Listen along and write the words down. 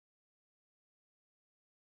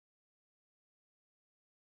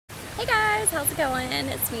Hey guys, how's it going?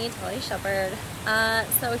 It's me, Talia Shepard.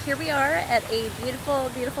 So here we are at a beautiful,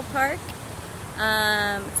 beautiful park.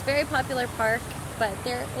 It's a very popular park, but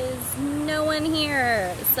there is no one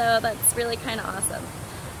here, so that's really kind of awesome.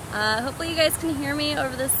 Hopefully you guys can hear me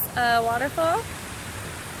over this waterfall.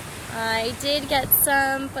 I did get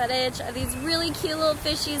some footage of these really cute little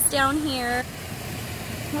fishies down here.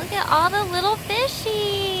 Look at all the little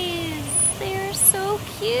fishies. They're so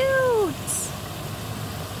cute.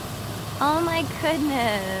 Oh my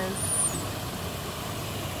goodness.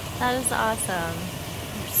 That is awesome.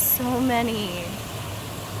 There's so many.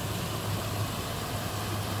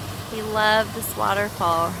 We love this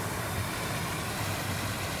waterfall.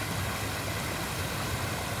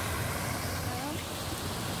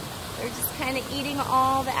 They're just kind of eating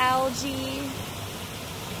all the algae.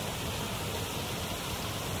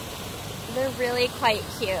 They're really quite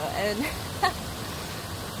cute, and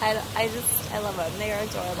I love them. They are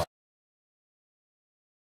adorable.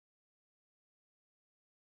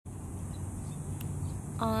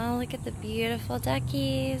 Oh, look at the beautiful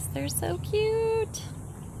duckies. They're so cute.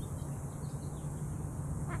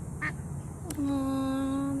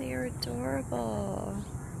 Oh, they are adorable.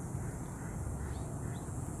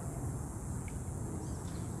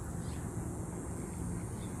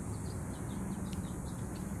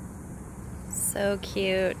 So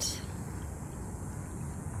cute.